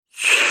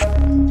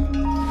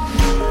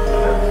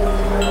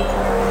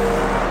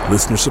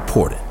Listener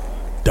supported.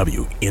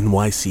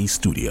 WNYC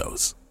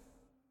Studios.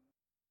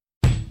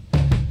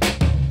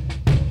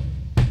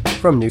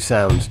 From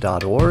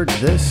newsounds.org,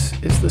 this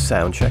is the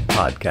Soundcheck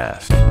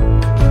Podcast.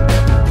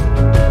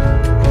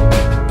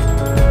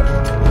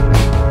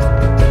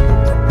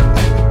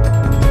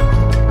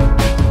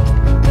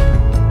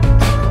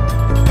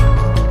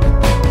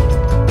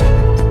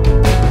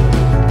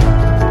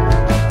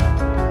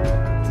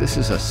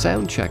 This is a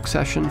soundcheck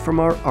session from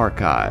our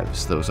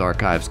archives. Those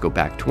archives go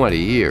back 20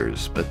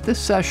 years, but this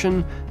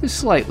session is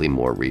slightly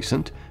more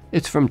recent.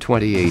 It's from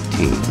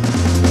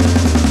 2018.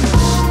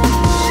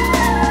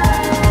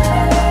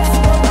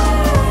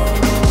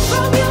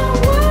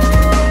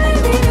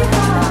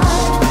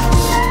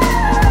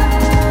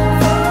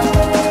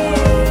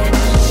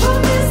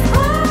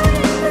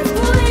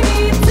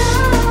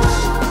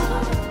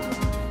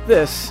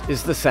 This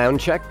is the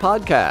Soundcheck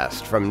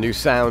Podcast from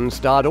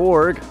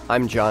newsounds.org.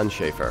 I'm John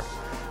Schaefer.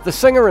 The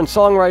singer and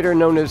songwriter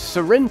known as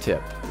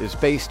Serintip is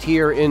based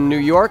here in New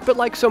York, but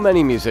like so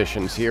many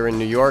musicians here in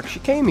New York, she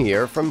came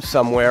here from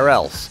somewhere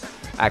else.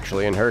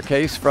 Actually, in her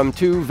case, from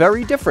two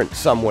very different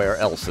somewhere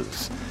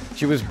elses.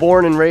 She was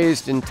born and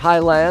raised in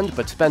Thailand,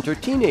 but spent her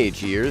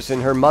teenage years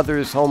in her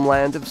mother's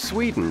homeland of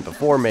Sweden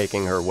before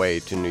making her way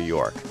to New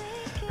York.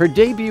 Her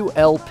debut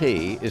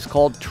LP is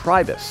called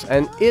Tribus,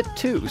 and it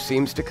too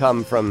seems to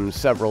come from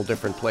several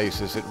different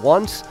places at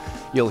once.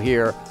 You'll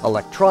hear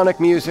electronic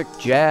music,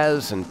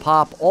 jazz, and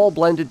pop all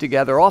blended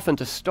together, often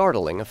to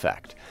startling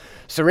effect.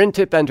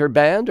 Serintip and her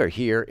band are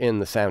here in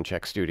the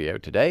Soundcheck studio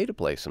today to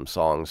play some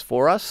songs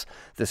for us.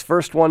 This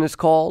first one is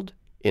called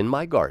In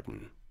My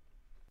Garden.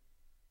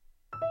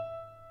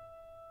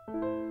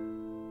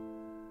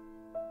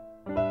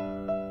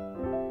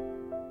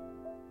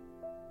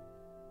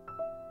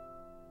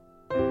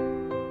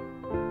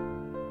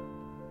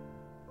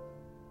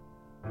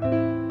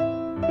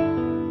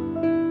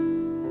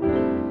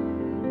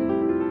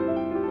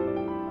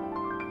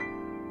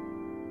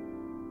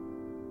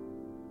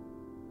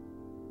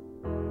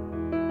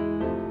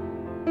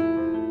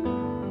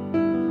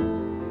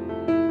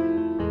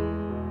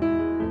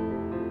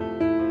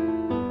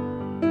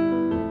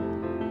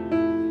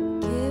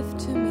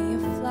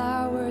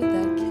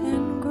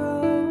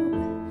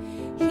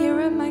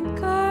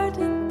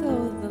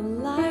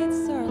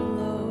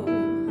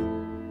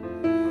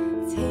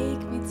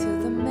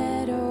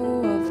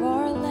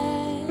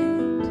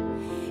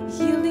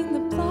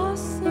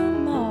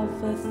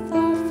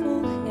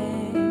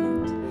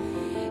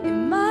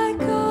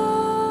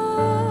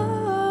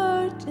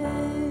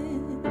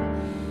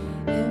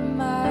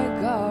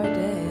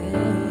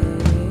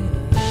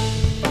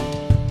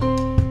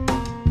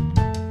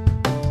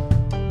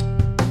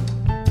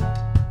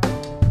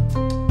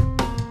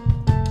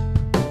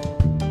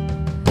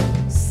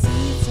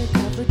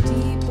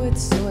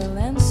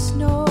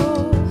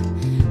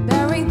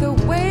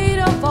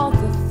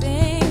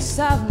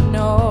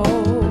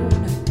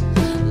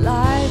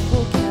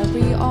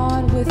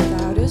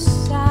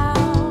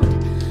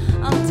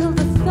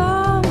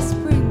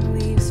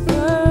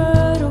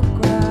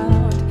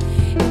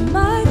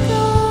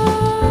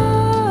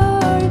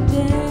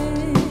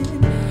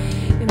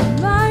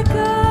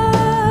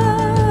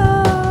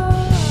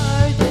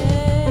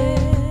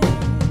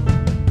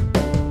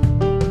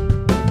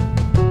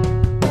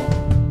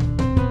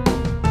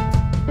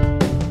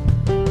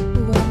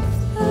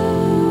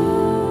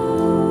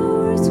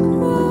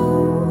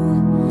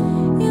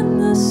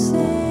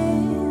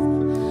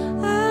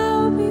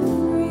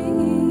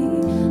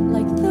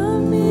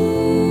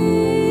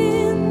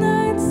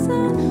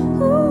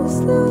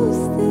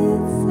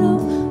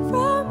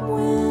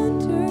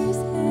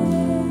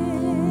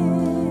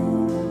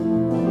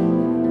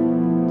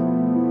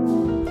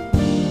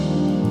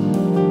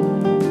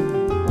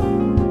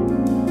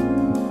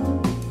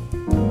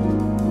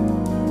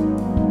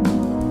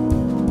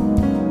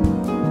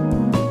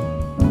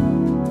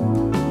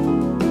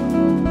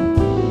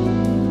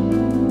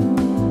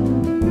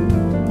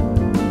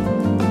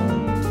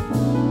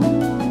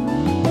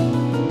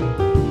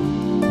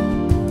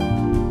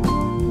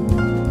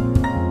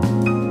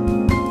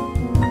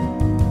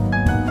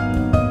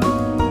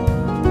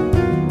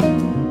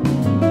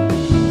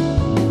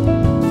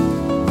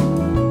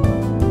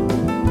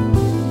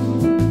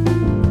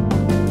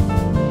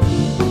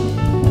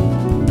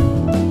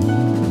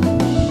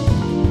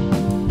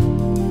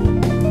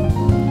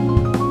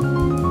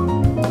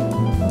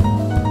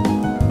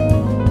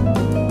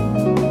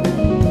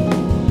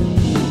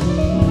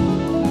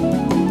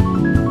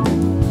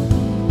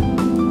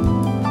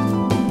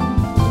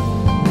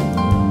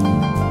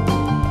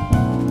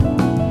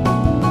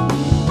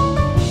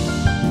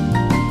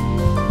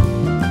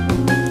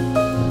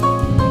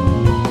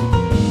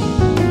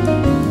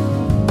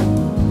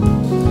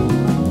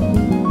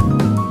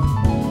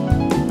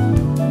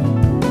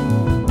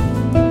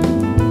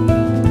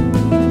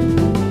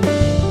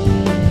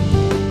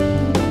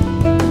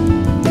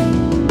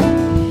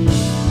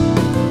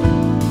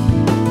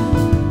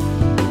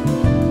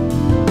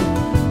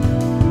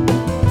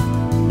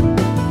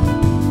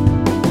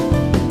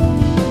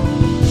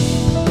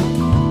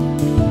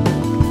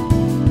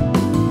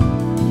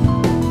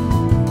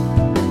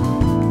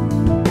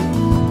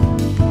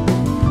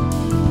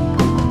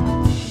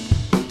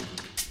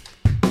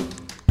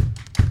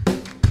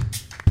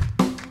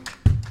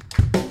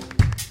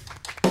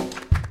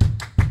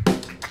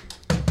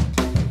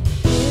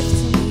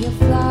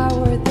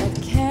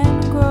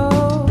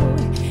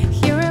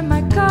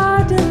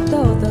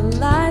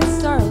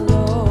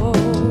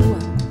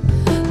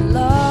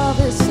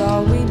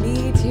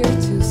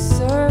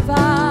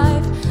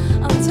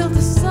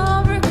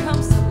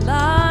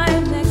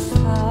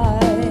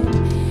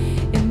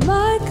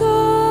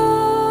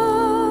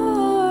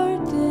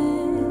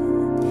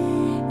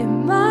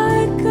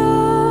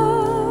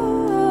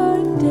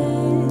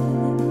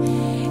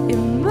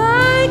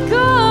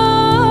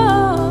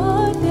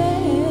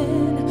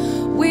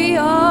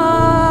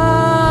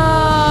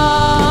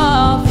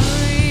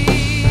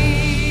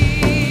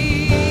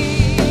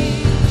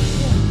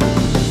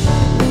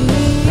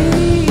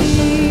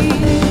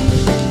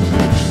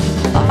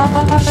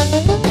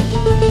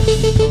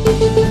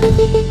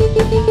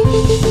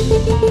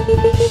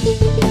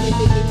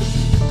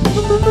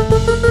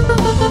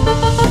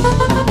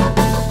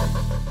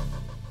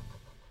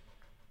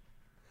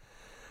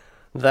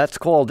 That's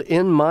called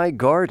In My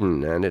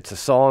Garden, and it's a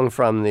song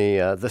from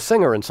the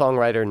singer and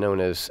songwriter known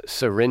as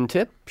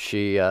Serintip.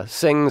 She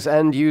sings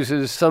and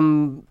uses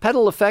some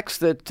pedal effects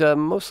that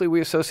mostly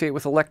we associate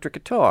with electric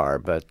guitar,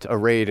 but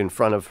arrayed in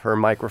front of her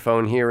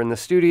microphone here in the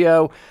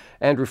studio.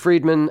 Andrew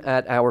Friedman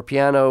at our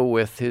piano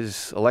with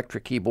his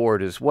electric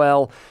keyboard as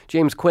well.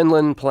 James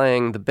Quinlan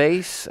playing the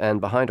bass, and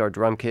behind our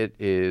drum kit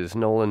is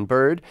Nolan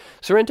Bird.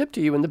 Serintip,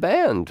 to you and the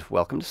band.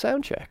 Welcome to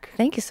Soundcheck.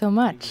 Thank you so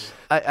much.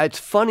 It's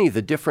funny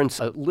the difference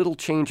a little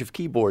change of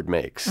keyboard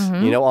makes.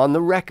 You know, on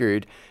the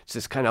record, it's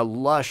this kind of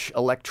lush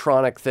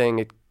electronic thing.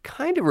 It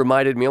kind of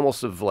reminded me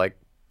almost of like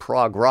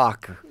prog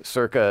rock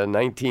circa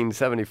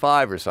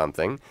 1975 or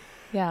something.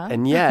 Yeah.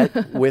 And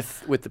yet,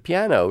 with the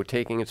piano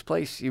taking its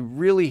place, you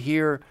really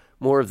hear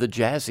more of the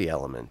jazzy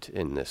element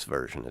in this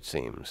version, it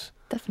seems.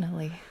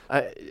 Definitely.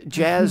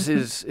 Jazz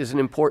is an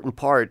important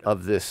part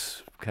of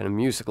this kind of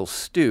musical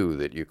stew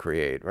that you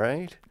create,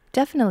 right?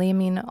 Definitely. I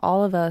mean,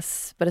 all of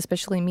us, but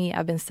especially me,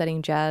 I've been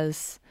studying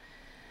jazz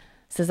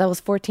since I was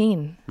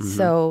 14.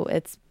 So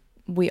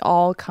we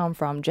all come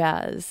from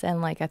jazz.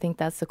 And like, I think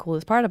that's the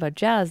coolest part about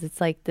jazz. It's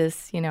like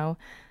this,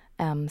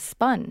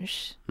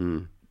 sponge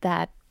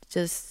that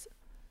just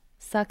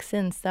sucks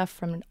in stuff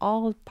from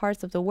all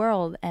parts of the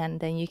world, and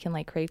then you can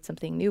like create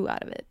something new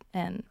out of it.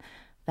 And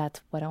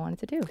that's what I wanted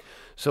to do.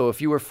 So if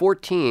you were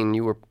 14,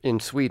 you were in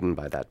Sweden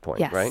by that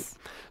point, Yes. right?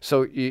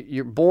 So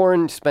you're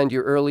born, spend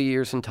your early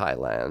years in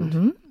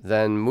Thailand,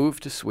 then move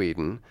to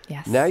Sweden.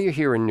 Yes. Now you're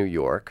here in New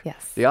York.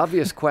 Yes. The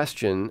obvious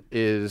question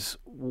is,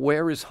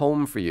 where is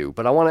home for you?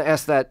 But I want to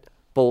ask that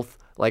both,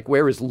 like,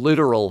 where is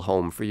literal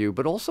home for you,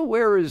 but also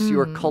where is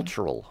your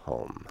cultural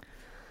home?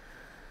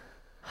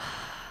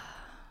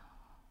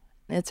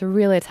 It's a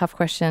really tough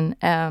question.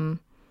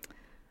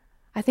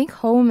 I think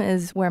home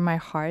is where my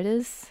heart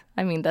is.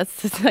 I mean,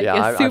 that's just like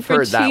a super I've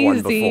heard cheesy that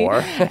one before.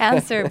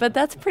 answer, but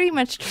that's pretty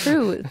much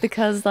true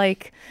because,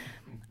 like,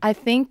 I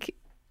think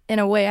in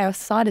a way I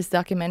saw this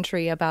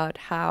documentary about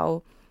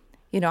how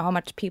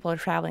much people are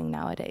traveling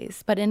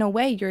nowadays. But in a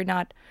way, you're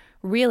not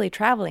really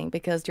traveling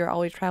because you're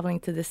always traveling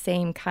to the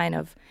same kind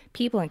of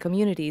people and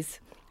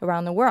communities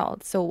around the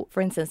world. So,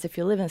 for instance, if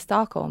you live in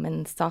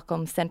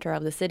Stockholm center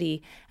of the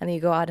city, and then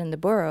you go out in the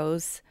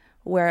boroughs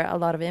where a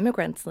lot of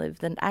immigrants live,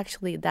 then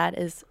actually that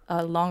is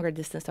a longer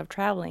distance of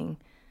traveling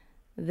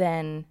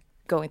than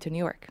going to New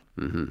York.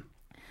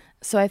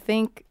 So I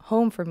think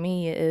home for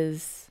me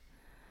is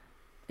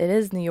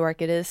New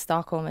York, it is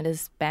Stockholm, it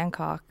is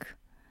Bangkok,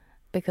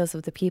 because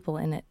of the people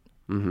in it.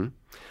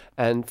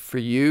 And for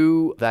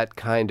you, that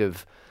kind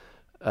of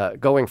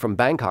going from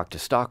Bangkok to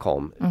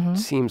Stockholm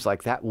seems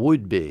like that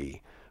would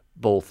be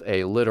both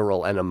a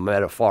literal and a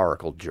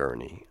metaphorical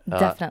journey.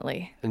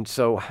 Definitely. And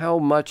so how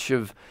much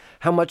of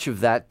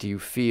that do you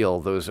feel,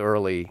 those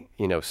early,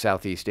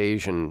 Southeast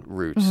Asian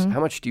roots, how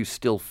much do you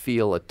still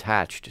feel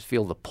attached,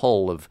 feel the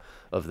pull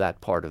of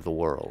that part of the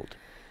world?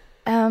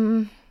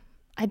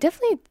 I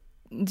definitely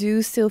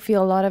do still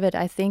feel a lot of it.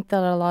 I think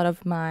that a lot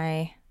of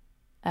my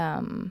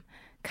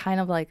kind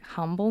of like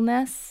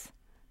humbleness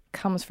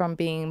comes from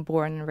being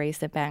born and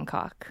raised in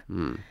Bangkok.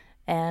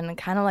 And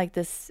kind of like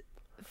this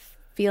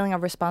feeling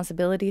of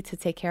responsibility to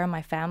take care of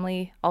my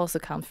family also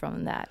comes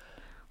from that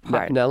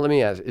part. Now let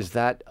me ask, is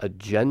that a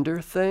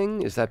gender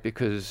thing? Is that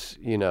because,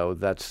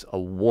 that's a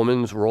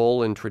woman's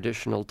role in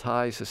traditional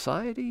Thai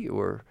society,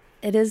 or?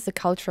 It is a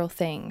cultural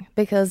thing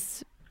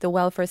because the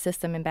welfare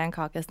system in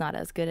Bangkok is not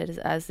as good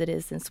as it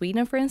is in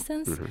Sweden, for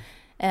instance.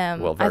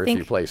 Well, very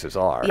few places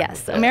are.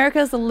 Yes. America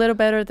is a little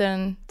better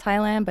than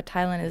Thailand, but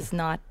Thailand is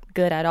not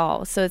good at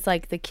all. So it's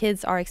like the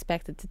kids are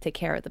expected to take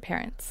care of the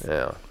parents.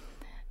 Yeah.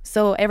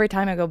 So every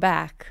time I go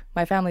back,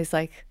 my family's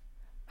like,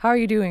 how are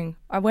you doing?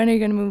 When are you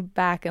going to move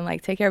back and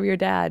like take care of your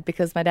dad?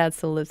 Because my dad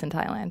still lives in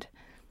Thailand.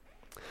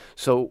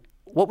 So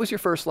what was your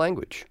first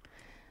language?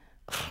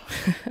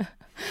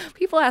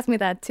 People ask me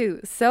that too.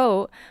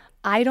 So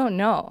I don't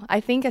know. I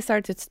think I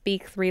started to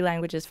speak 3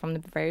 languages from the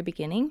very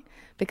beginning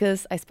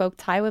because I spoke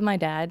Thai with my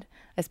dad,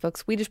 I spoke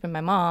Swedish with my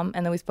mom,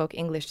 and then we spoke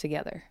English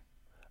together.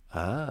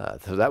 Ah,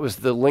 so that was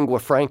the lingua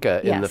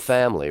franca in the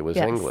family, was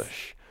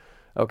English.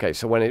 Okay,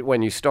 so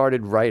when you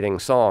started writing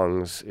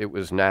songs, it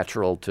was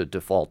natural to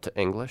default to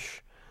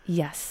English?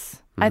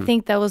 Yes. I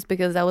think that was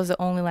because that was the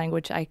only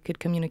language I could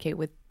communicate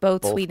with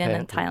both Sweden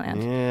and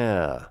Thailand.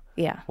 Yeah.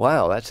 Yeah.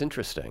 Wow, that's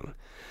interesting.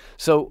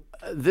 So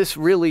this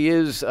really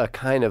is a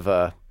kind of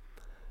a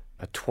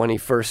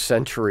 21st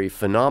century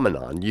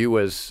phenomenon, you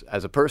as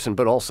a person,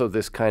 but also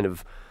this kind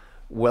of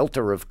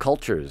welter of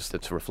cultures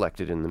that's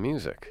reflected in the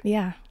music.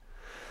 Yeah.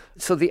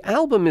 So the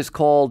album is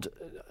called,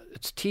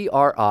 it's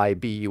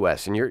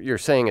Tribus, and you're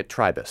saying it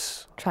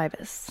Tribus.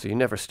 Tribus. So you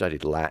never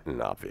studied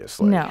Latin,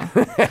 obviously. No.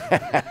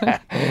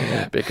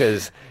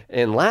 Because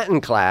in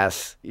Latin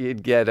class,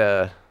 you'd get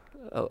a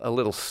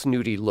little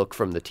snooty look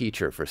from the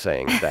teacher for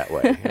saying it that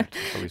way.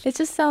 It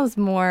just sounds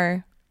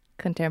more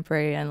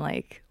contemporary and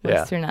like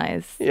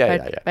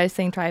westernized by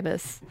saying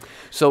Tribus.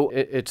 So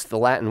it's the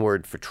Latin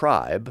word for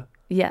tribe.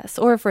 Yes,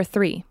 or for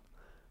 3.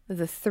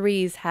 the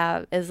threes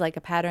is like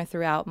a pattern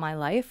throughout my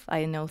life.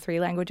 I know 3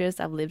 languages.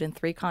 I've lived in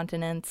 3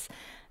 continents.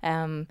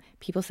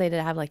 People say that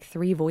I have like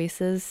 3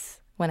 voices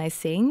when I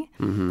sing.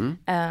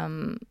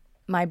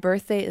 My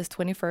birthday is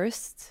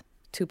 21st.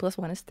 2 plus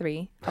 1 is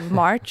 3. Of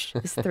March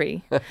is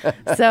 3.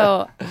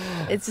 So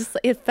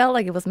it felt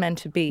like it was meant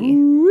to be.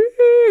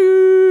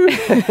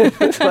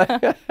 It's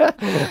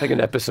like an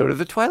episode of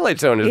The Twilight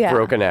Zone is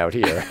broken out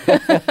here.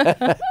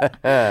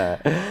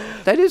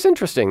 That is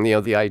interesting,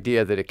 the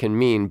idea that it can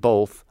mean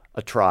both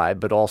a tribe,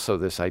 but also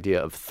this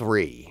idea of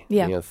 3,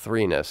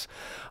 threeness.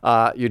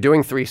 You're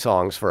doing 3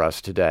 songs for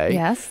us today.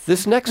 Yes.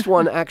 This next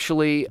one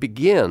actually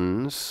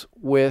begins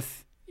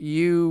with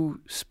you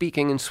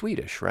speaking in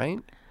Swedish, right?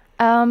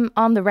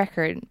 On the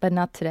record, but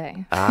not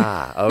today.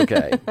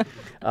 Okay.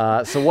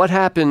 So what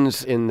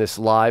happens in this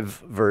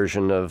live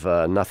version of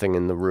Nothing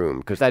in the Room?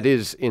 Because that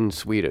is in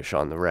Swedish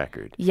on the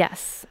record.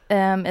 Yes.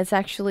 It's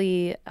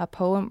actually a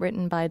poem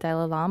written by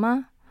Dalai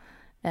Lama.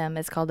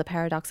 It's called The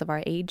Paradox of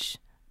Our Age,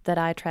 that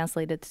I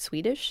translated to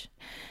Swedish.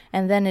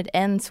 And then it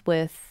ends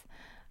with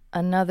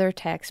another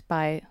text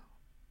by,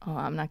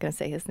 I'm not going to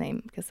say his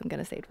name because I'm going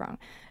to say it wrong,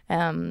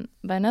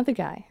 by another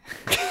guy.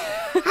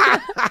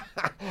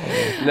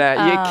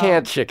 Nah, you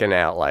can't chicken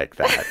out like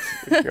that.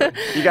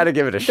 You got to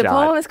give it a shot. The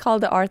poem is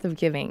called The Art of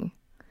Giving.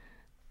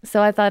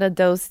 So I thought that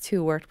those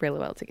 2 worked really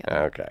well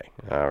together. Okay.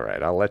 All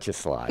right. I'll let you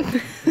slide.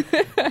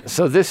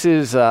 So this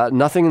is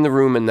Nothing in the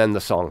Room and then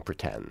the song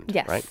Pretend.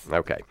 Yes. Right?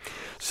 Okay.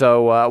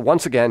 So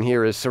once again,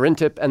 here is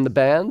Serintip and the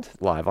band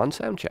live on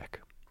Soundcheck.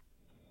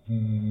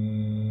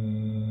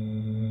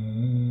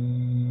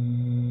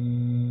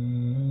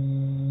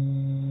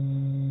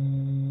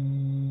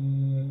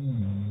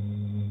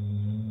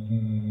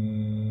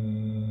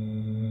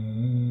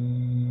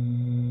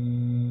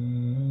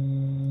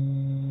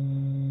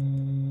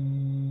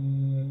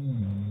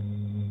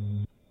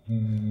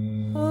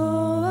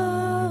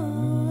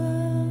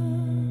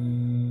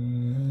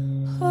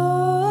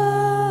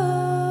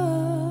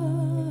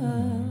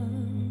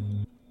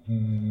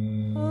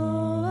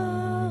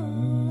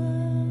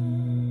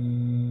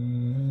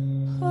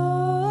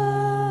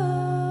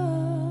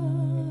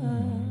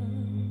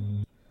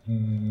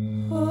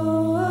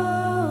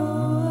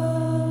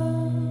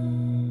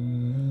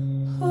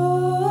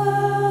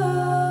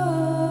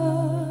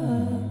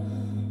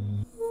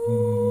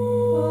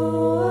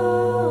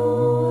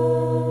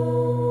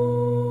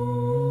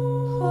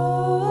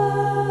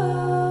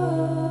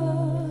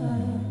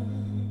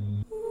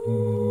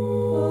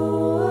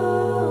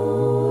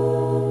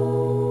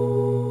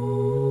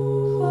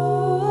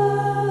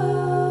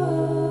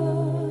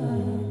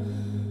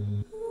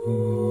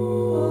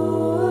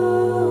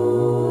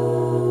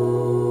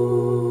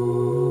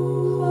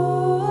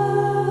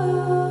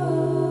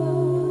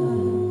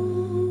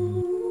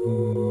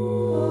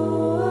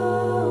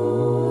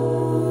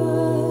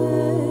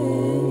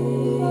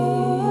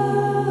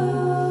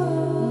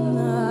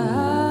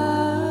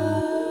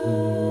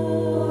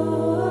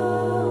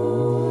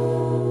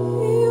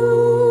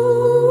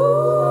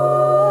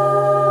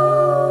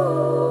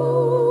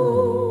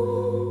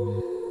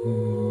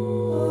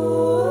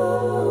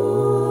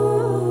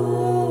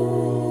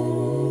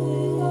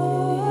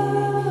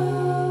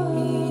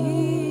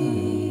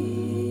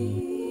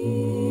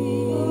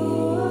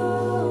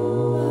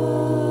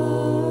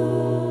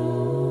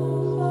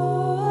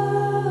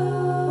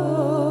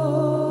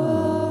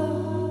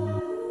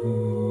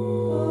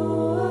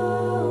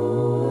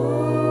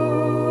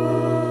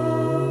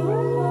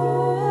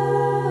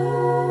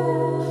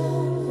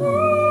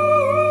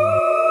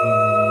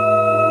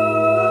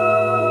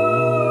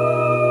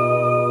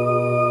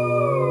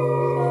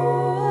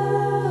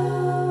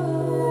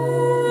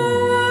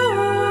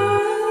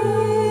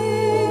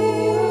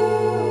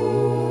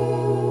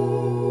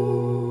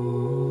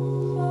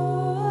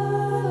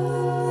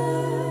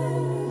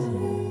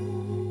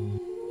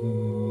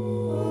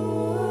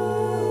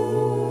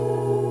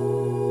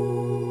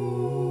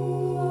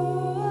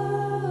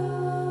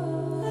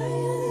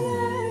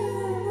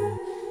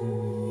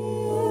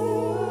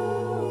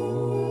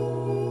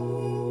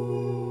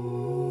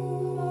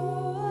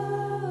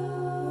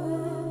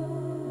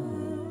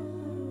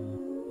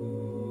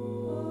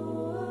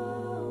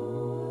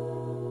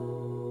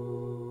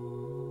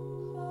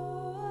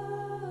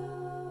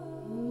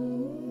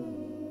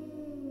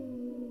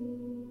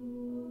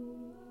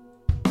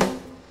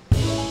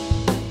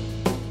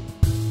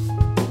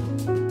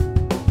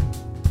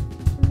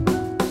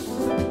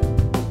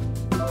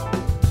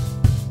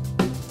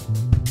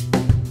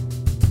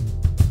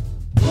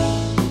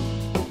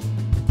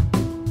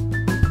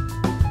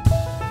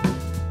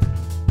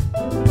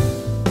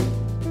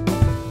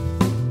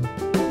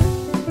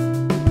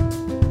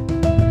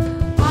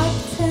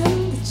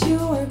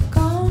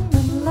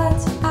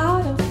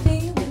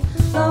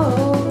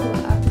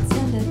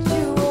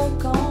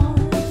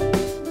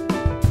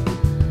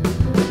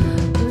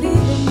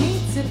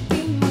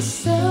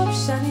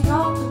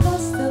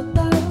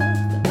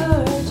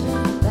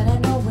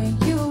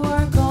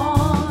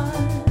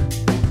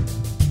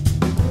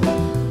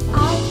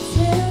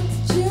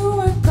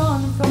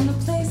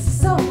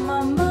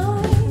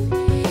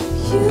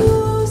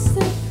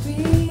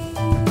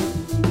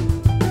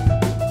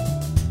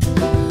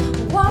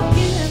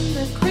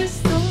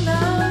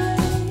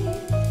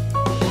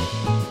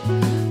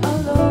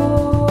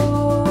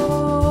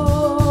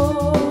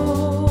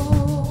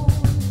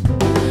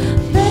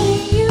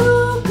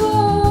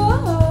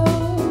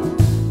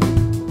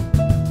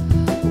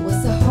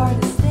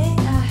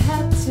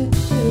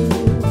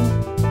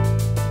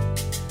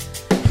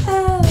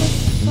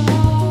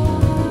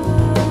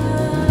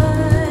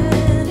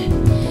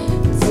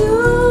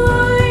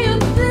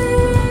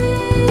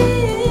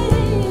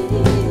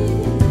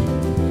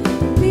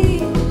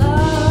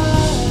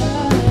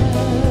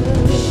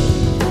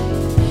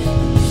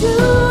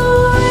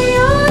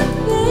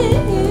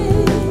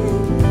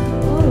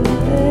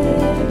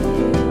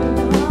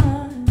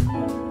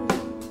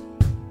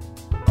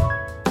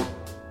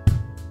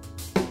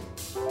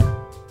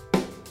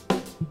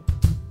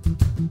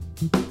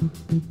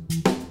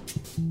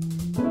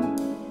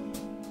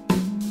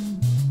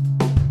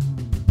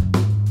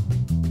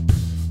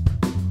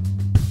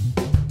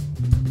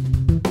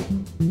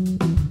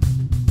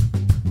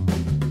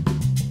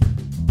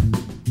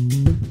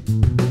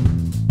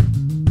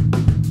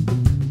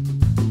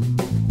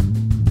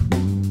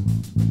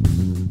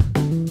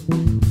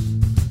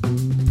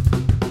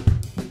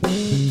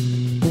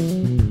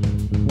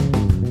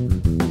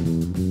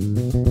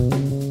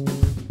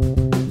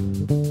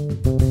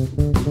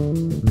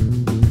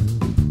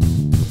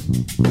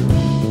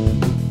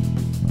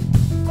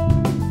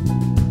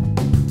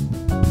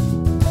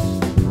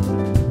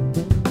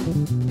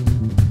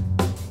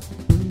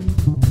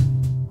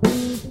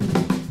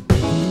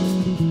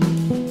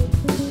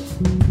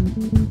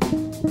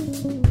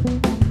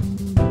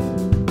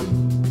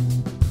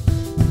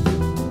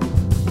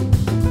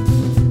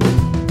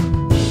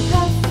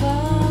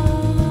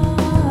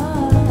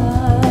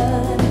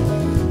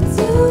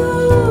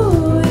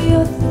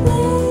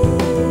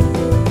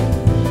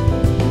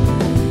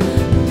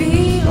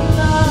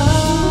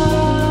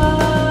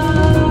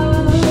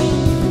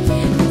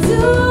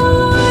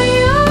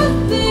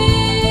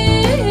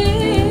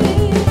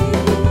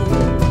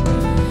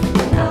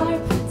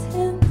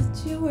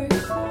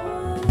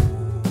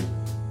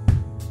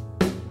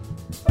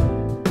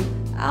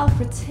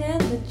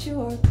 pretend that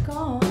you're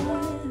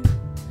gone.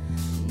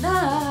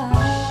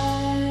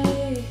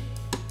 And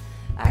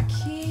I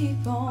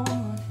keep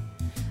on,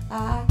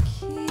 I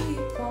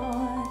keep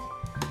on,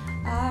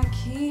 I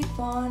keep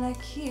on, I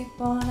keep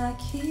on, I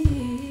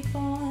keep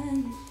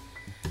on,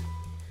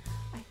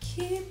 I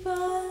keep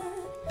on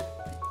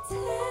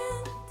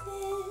pretending,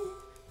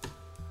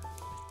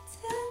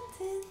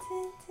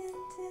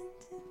 pretending.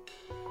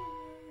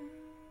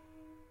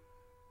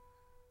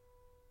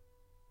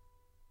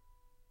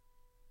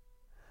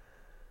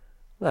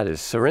 That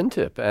is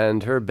Serintip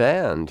and her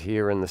band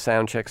here in the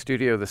Soundcheck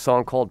studio, the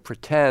song called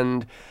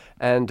Pretend.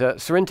 And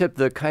Serintip,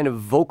 the kind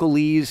of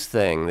vocalese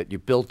thing that you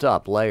built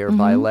up layer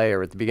by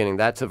layer at the beginning,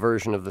 that's a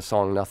version of the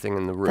song Nothing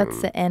in the Room.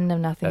 That's the end of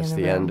Nothing in the Room.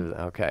 That's the end of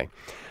okay.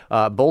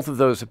 Both of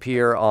those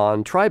appear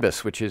on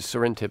Tribus, which is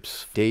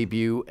Serintip's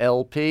debut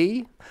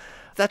LP.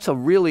 That's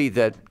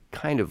that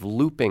kind of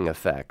looping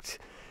effect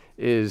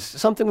is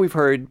something we've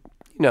heard.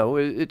 You know,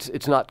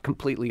 it's not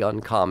completely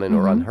uncommon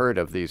or unheard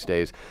of these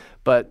days.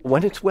 But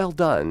when it's well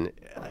done,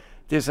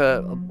 there's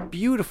a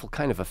beautiful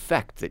kind of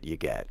effect that you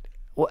get.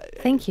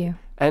 Thank you.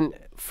 And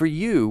for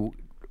you,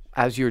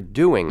 as you're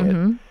doing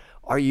it,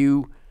 are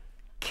you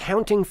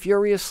counting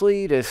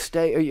furiously to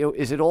stay?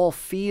 Is it all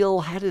feel?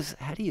 How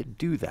do you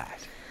do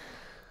that?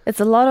 It's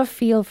a lot of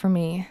feel for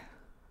me,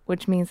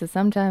 which means that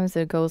sometimes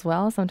it goes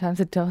well, sometimes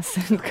it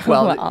doesn't go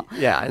well.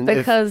 Yeah, and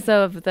because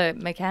of the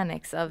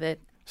mechanics of it.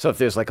 So if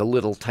there's like a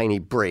little tiny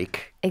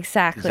break,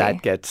 exactly,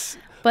 that gets.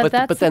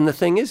 But then the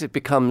thing is, it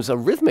becomes a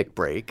rhythmic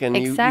break, and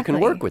you can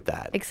work with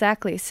that.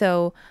 Exactly.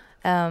 So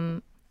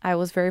I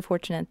was very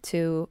fortunate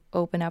to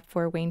open up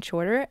for Wayne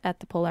Shorter at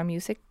the Polar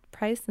Music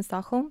Prize in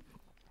Stockholm.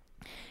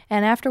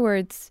 And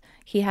afterwards,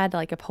 he had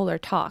like a Polar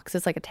Talk. So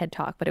it's like a TED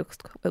Talk, but it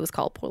was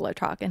called Polar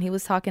Talk. And he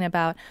was talking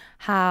about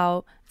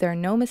how there are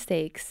no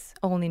mistakes,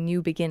 only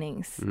new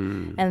beginnings.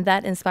 And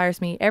that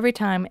inspires me every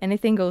time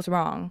anything goes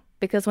wrong.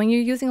 Because when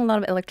you're using a lot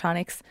of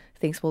electronics,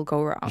 things will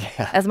go wrong.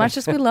 Yeah. As much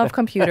as we love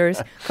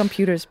computers,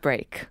 computers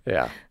break.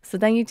 Yeah. So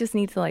then you just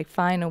need to like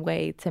find a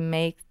way to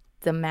make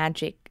the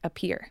magic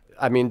appear.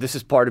 I mean, this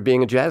is part of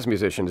being a jazz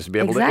musician, is to be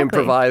able to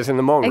improvise in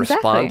the moment,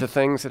 respond to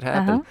things that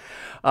happen.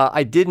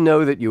 I did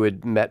know that you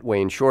had met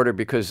Wayne Shorter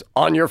because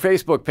on your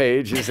Facebook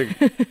page is a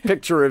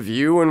picture of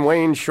you and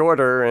Wayne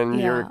Shorter, and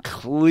you're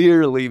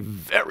clearly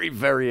very,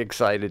 very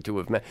excited to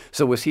have met.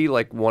 So was he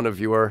like one of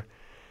your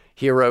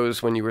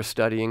heroes when you were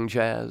studying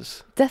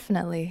jazz?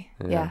 Definitely,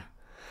 yeah.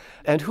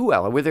 And who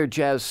else? Were there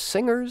jazz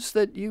singers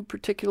that you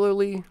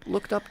particularly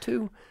looked up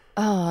to?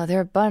 Oh, there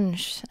are a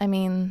bunch. I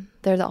mean,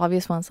 there are the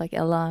obvious ones like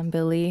Ella and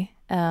Billy,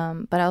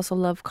 but I also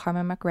love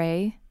Carmen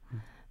McRae,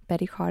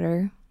 Betty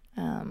Carter,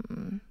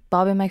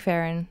 Bobby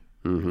McFerrin.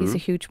 He's a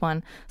huge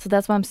one. So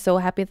that's why I'm so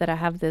happy that I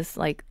have this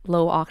like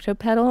low octave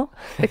pedal,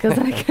 because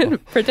I can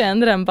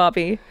pretend that I'm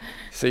Bobby.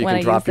 So you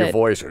can drop your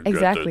voice and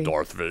get the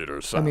Darth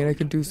Vader sound. I mean, I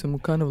can do some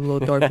kind of low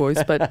dark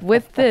voice, but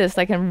with this,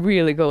 I can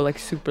really go like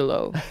super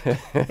low.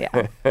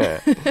 Yeah.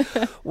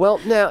 Well,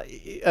 now,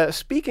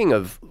 speaking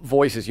of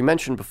voices, you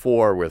mentioned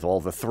before with all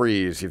the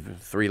threes, you've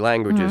 3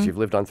 languages, you've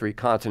lived on 3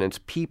 continents.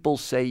 People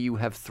say you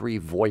have 3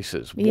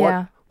 voices.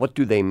 Yeah. What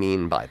do they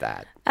mean by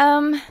that?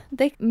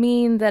 They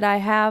mean that I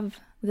have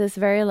this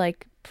very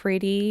like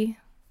pretty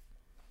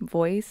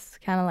voice,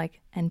 kind of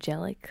like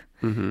angelic.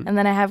 And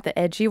then I have the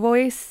edgy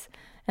voice,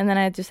 and then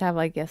I just have,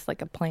 I guess,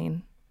 like a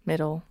plain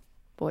middle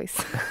voice.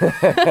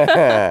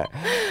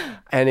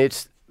 And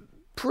it's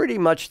pretty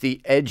much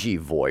the edgy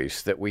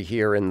voice that we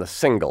hear in the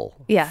single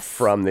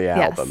from the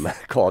album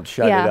called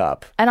Shut It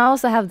Up. And I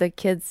also have the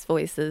kids'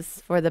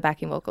 voices for the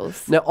backing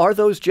vocals. Now, are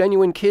those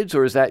genuine kids,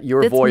 or is that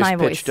your voice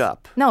pitched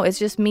up? No, it's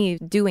just me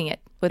doing it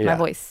with my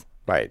voice.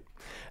 Right.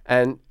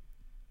 And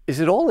is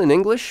it all in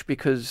English?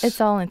 Because it's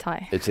all in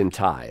Thai. It's in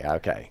Thai,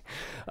 okay.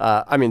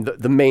 I mean,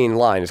 the main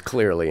line is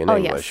clearly in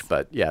English,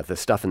 but the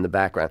stuff in the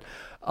background.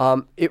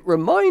 It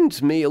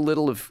reminds me a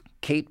little of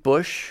Kate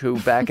Bush, who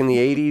back in the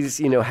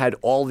 80s, had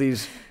all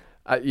these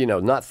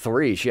not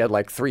three. She had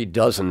like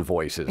 36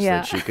 voices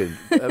Yeah. that she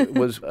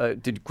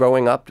could.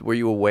 Growing up, were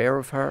you aware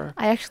of her?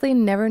 I actually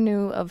never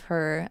knew of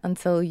her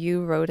until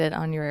you wrote it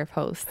on your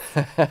post.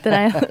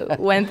 Then I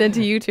went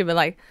into YouTube and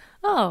like,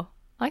 oh,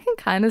 I can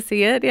kind of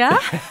see it, yeah.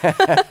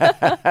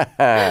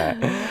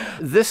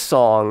 This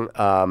song,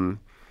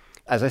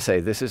 as I say,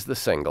 this is the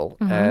single,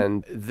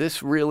 and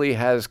this really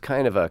has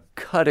kind of a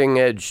cutting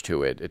edge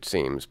to it, it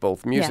seems,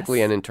 both musically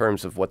Yes. and in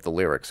terms of what the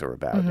lyrics are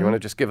about. You want to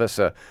just give us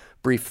a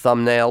brief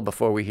thumbnail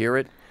before we hear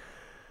it?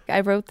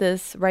 I wrote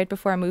this right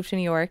before I moved to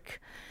New York.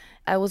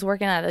 I was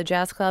working at a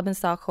jazz club in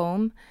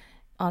Stockholm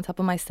on top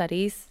of my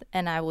studies,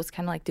 and I was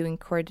kind of like doing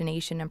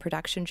coordination and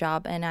production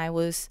job, and I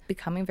was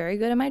becoming very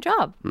good at my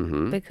job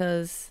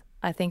because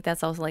I think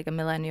that's also like a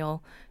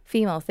millennial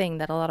female thing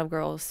that a lot of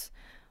girls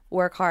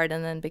work hard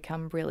and then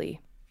become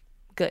really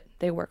good.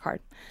 They work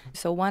hard.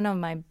 So one of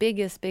my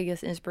biggest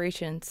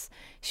inspirations,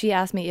 she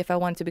asked me if I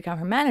wanted to become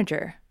her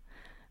manager,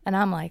 and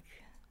I'm like,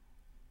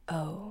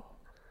 oh,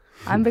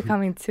 I'm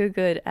becoming too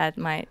good at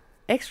my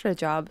extra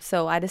job.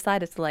 So I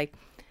decided to like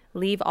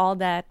leave all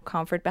that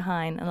comfort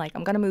behind and like,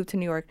 I'm going to move to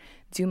New York,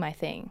 do my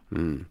thing.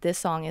 This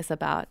song is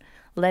about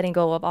letting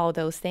go of all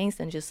those things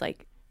and just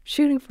like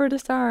shooting for the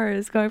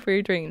stars, going for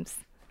your dreams.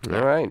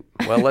 All right.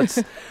 Well,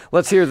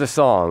 let's hear the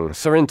song.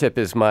 Serintip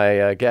is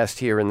my guest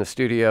here in the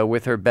studio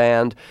with her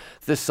band.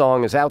 This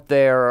song is out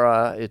there.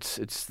 It's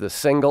the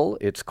single.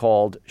 It's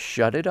called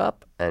Shut It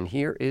Up, and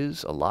here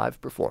is a live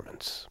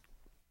performance.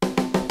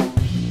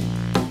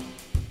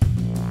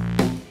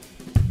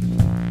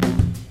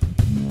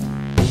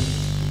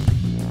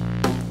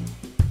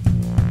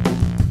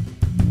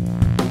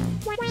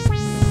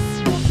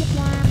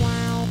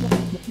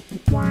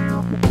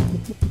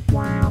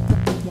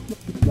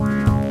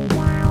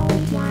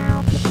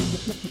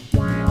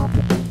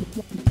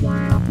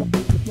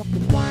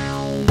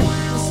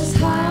 This is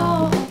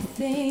how I'm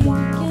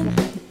thinking.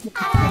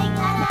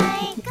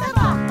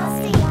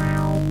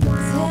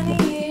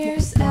 10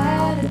 years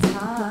at a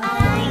time.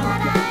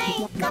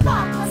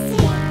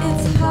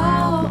 It's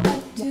how I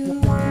do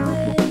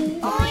it.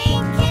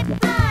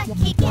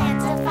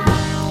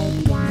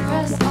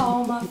 Press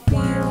all my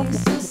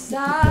feelings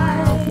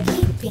aside.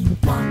 I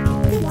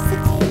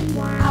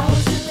will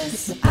do this,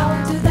 I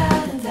will do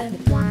that, and then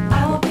I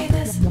will be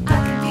this, I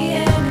can be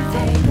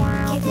anything.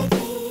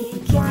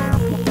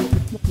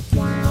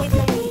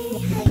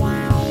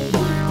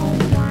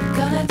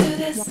 Gonna do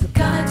this,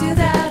 gonna do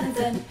that, and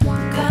then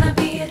gonna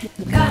be it,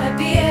 gonna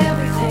be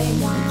everything.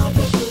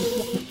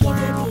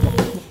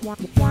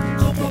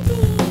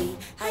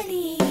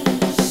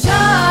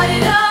 Shut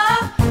it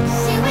up,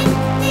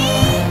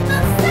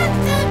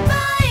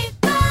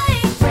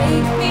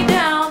 break me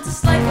down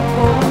just like a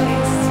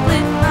boy,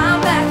 split my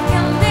back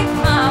and lick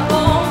my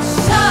bones.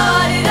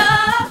 Shut it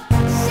up,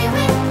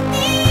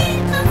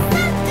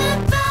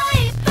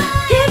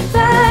 get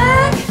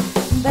back,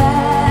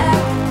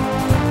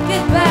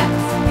 get back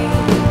to me.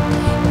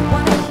 You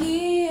wanna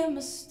hear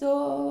my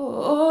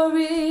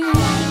story?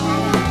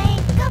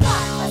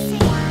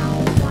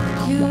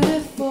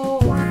 Beautiful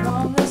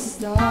from the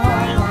start,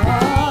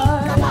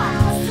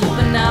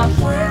 but now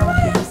here I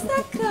am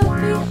stuck up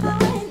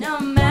behind a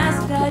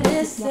mask that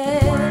is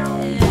set.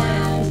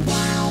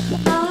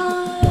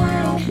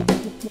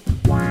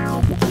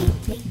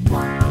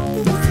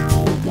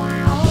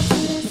 I'll do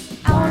this,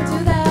 I will do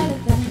that,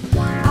 and then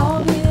I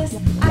will be this,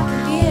 I can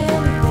be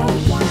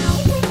anything.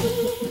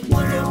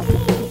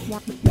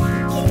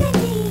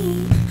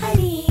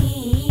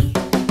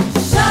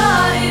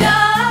 Shut it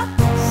up,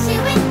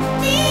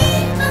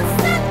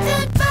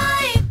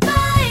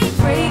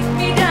 break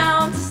me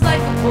down just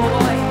like a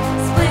boy,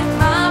 split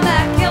my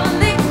back and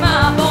lick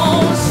my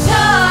bones.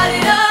 Shut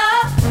it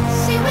up,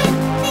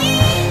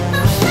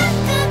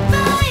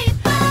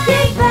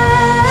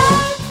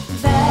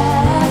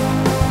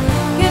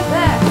 get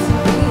back to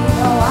me.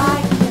 No, I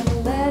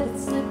can't let it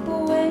slip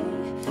away.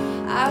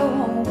 I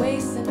won't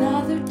waste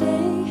another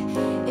day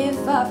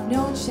if I've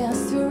no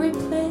chance to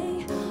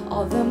replay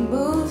all the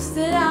moves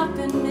that I've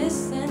been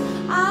missing.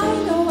 I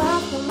know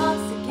I've a lot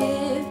to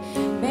give,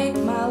 make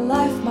my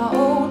life my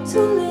own to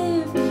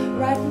live,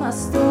 write my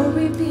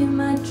story, be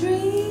my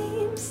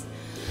dreams.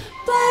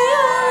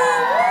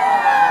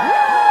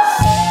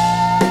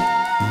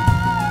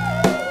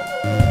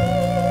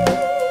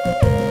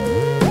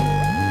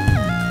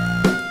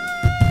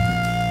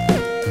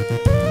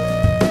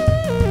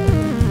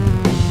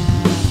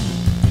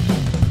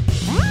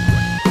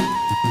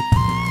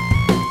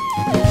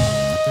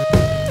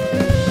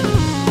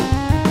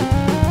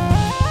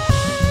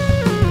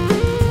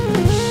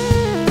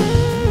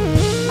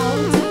 I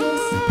will do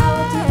this, I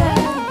will do that,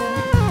 and then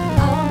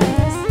I will be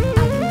this,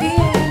 I can be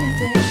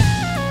anything.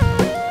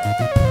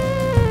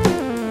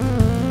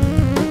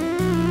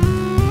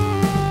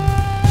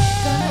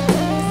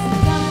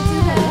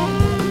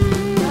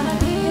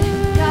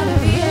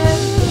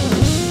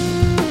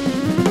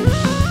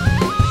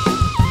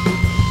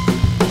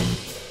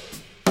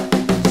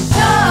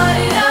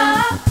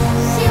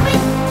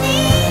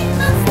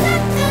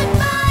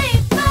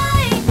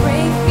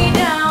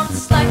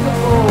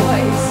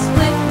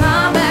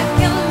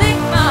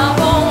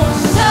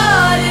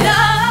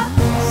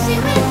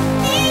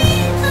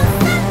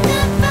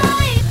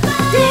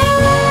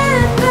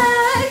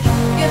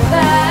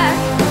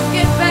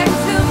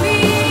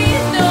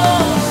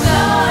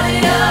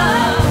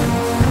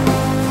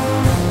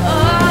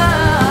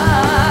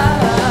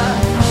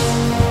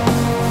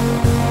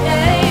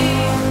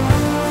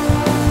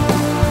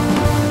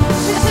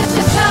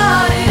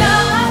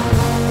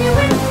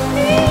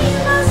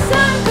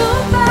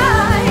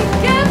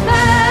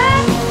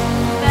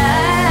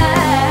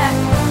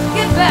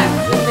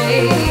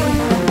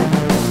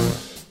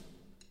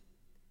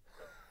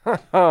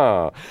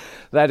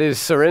 That is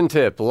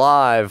Serintip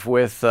live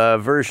with a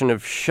version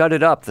of Shut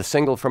It Up, the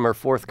single from her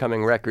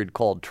forthcoming record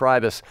called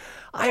Tribus.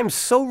 I am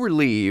so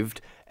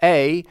relieved,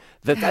 A,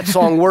 that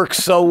song works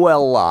so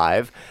well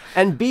live,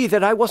 and B,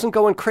 that I wasn't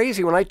going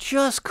crazy when I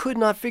just could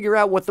not figure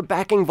out what the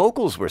backing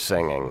vocals were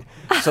singing.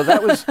 So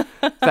that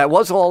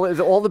was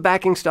all the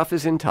backing stuff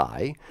is in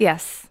Thai.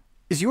 Yes.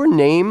 Is your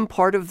name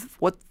part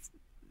of what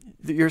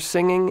you're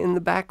singing in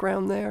the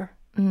background there?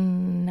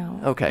 No.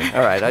 Okay,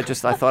 all right. I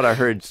thought I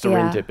heard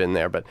Serintip in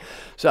there, but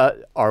so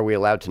are we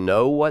allowed to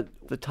know what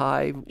the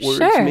Thai words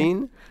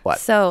mean? What?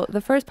 So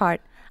the first part,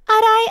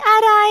 arai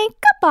arai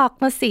kapok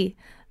masi.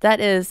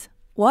 That is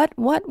what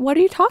are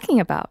you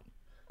talking about?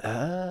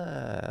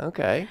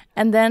 Okay.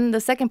 And then the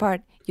second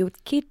part, yut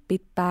kit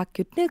bit bak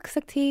yut nik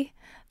sakti.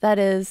 That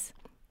is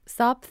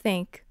stop,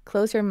 think,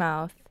 close your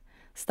mouth,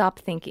 stop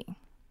thinking.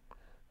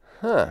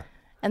 Huh.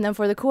 And then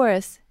for the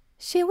chorus,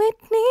 she with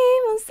me,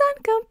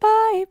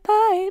 bye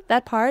bye.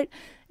 That part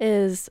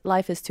is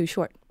life is too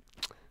short.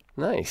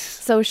 Nice.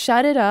 So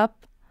shut it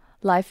up,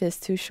 life is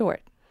too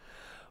short.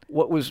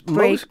 What was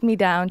Break me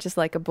down just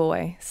like a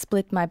boy,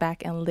 split my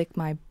back and lick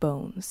my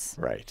bones.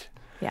 Right.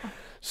 Yeah.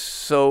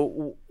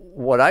 So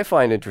what I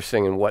find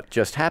interesting in what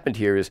just happened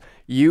here is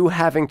you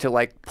having to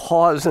like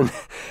pause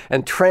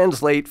and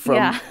translate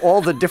from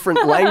all the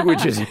different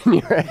languages in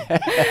your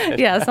head.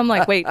 Yeah, so I'm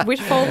like, wait, which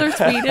folder?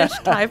 Swedish,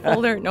 Thai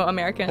folder? No,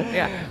 American.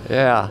 Yeah.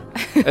 Yeah.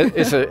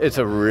 It's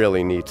a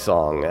really neat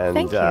song. And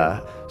thank you.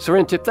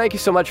 Serintip, thank you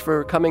so much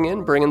for coming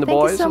in, bringing the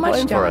boys so and much,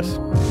 playing for us.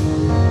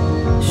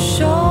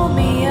 Show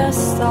me a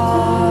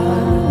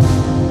star.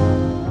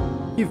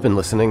 You've been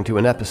listening to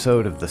an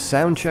episode of the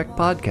Soundcheck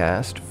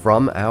podcast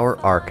from our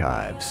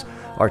archives.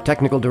 Our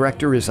technical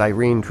director is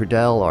Irene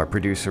Trudell. Our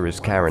producer is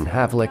Karen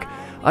Havlick.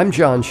 I'm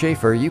John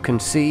Schaefer. You can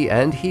see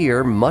and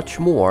hear much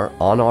more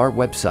on our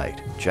website.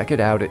 Check it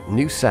out at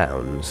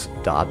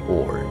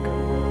newsounds.org.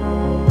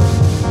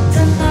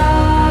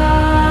 Tonight.